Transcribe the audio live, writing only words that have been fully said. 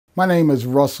My name is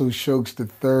Russell Shokes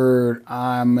III.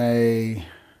 I'm a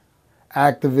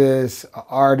activist, an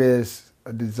artist,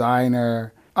 a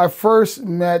designer. I first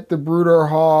met the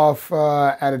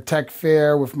Bruderhof at a tech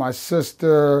fair with my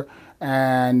sister,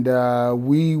 and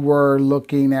we were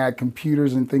looking at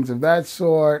computers and things of that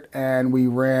sort, and we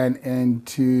ran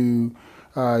into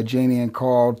Janie and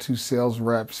Carl, two sales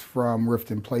reps from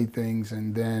Rift and Playthings,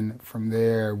 and then from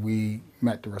there we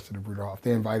met the rest of the Bruderhof.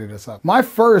 They invited us up. My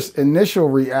first initial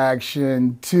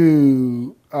reaction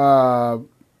to the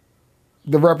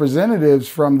representatives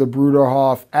from the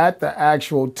Bruderhof at the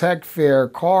actual tech fair,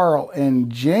 Carl and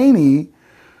Janie,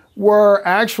 were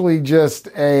actually just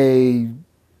a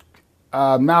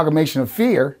amalgamation of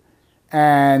fear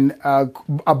and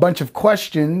a bunch of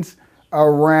questions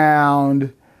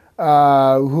around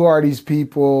who are these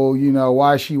people, you know,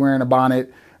 why is she wearing a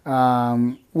bonnet,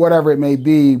 whatever it may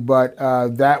be. But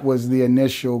that was the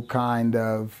initial kind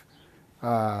of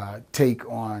take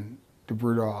on the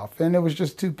Bruderhof. And it was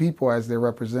just two people as their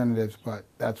representatives, but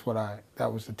that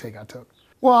was the take I took.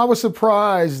 Well, I was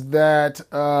surprised that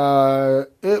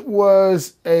it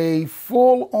was a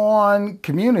full-on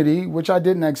community, which I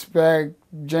didn't expect.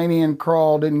 Janie and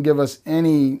Carl didn't give us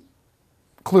any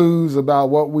clues about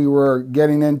what we were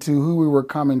getting into, who we were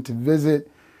coming to visit,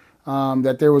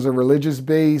 that there was a religious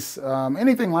base,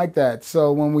 anything like that.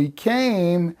 So when we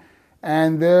came,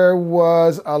 and there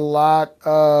was a lot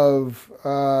of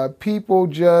people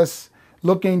just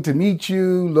looking to meet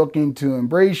you, looking to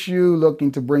embrace you,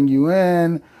 looking to bring you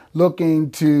in,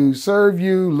 looking to serve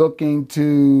you, looking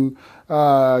to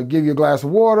give you a glass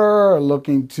of water, or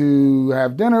looking to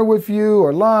have dinner with you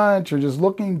or lunch, or just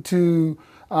looking to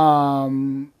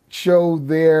show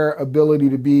their ability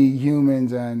to be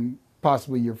humans and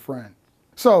possibly your friend.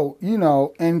 So, you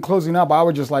know, in closing up, I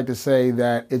would just like to say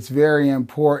that it's very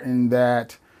important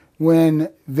that when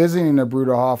visiting a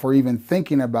Bruderhof or even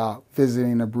thinking about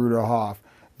visiting a Bruderhof,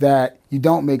 that you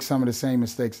don't make some of the same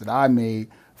mistakes that I made,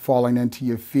 falling into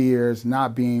your fears,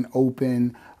 not being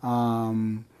open,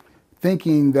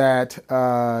 thinking that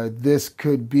this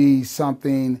could be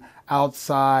something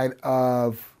outside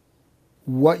of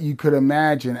what you could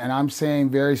imagine. And I'm saying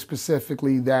very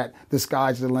specifically that the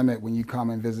sky's the limit when you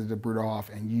come and visit the Bruderhof,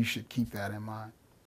 and you should keep that in mind.